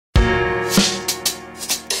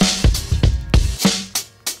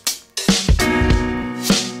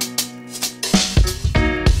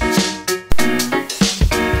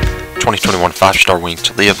5-star wing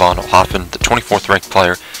Talia Von Oelhoffen, the 24th ranked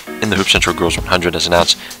player in the Hoop Central Girls 100, has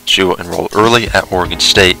announced she will enroll early at Oregon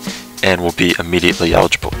State and will be immediately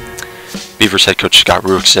eligible. Beavers head coach Scott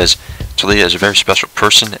Ruick says, "Talia is a very special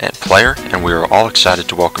person and player, and we are all excited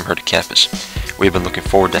to welcome her to campus. We have been looking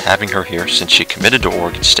forward to having her here since she committed to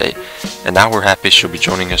Oregon State, and now we're happy she'll be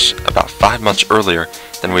joining us about 5 months earlier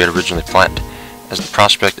than we had originally planned. As the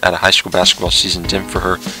prospect at a high school basketball season dimmed for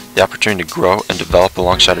her, the opportunity to grow and develop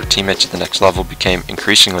alongside her teammates at the next level became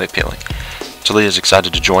increasingly appealing. Talia is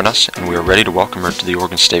excited to join us, and we are ready to welcome her to the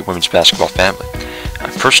Oregon State women's basketball family. I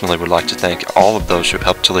personally would like to thank all of those who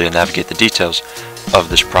helped Talia navigate the details of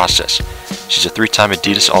this process. She's a 3-time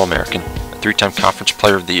Adidas All-American, a 3-time Conference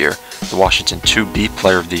Player of the Year, the Washington 2B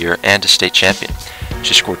Player of the Year, and a state champion.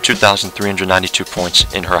 She scored 2,392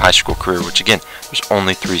 points in her high school career, which again was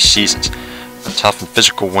only 3 seasons. A tough and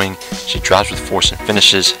physical wing, she drives with force and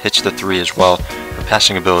finishes, hits the 3 as well. Her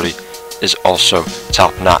passing ability is also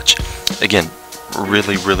top-notch. Again,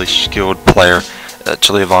 really skilled player.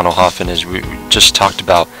 Talia Von Oelhoffen, as we just talked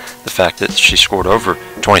about, the fact that she scored over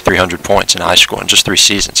 2,300 points in high school in just 3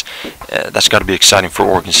 seasons. That's got to be exciting for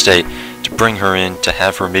Oregon State to bring her in, to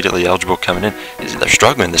have her immediately eligible coming in. They're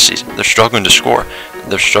struggling this season. They're struggling to score.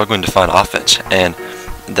 They're struggling to find offense, and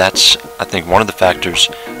that's, I think, one of the factors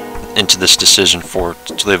into this decision for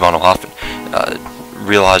Talia Von Oelhoffen,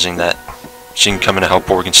 realizing that she can come in and help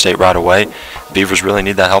Oregon State right away. Beavers really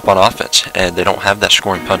need that help on offense, and they don't have that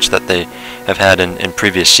scoring punch that they have had in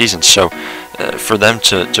previous seasons. So for them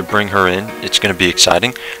to bring her in, it's going to be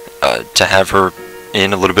exciting to have her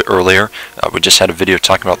in a little bit earlier. We just had a video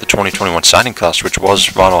talking about the 2021 signing class, which was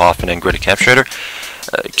Von Oelhoffen and Greta Campschroeder.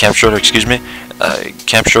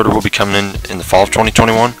 Campschroeder will be coming in the fall of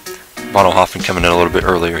 2021. Von Oelhoffen coming in a little bit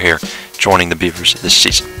earlier here, joining the Beavers this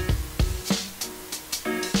season.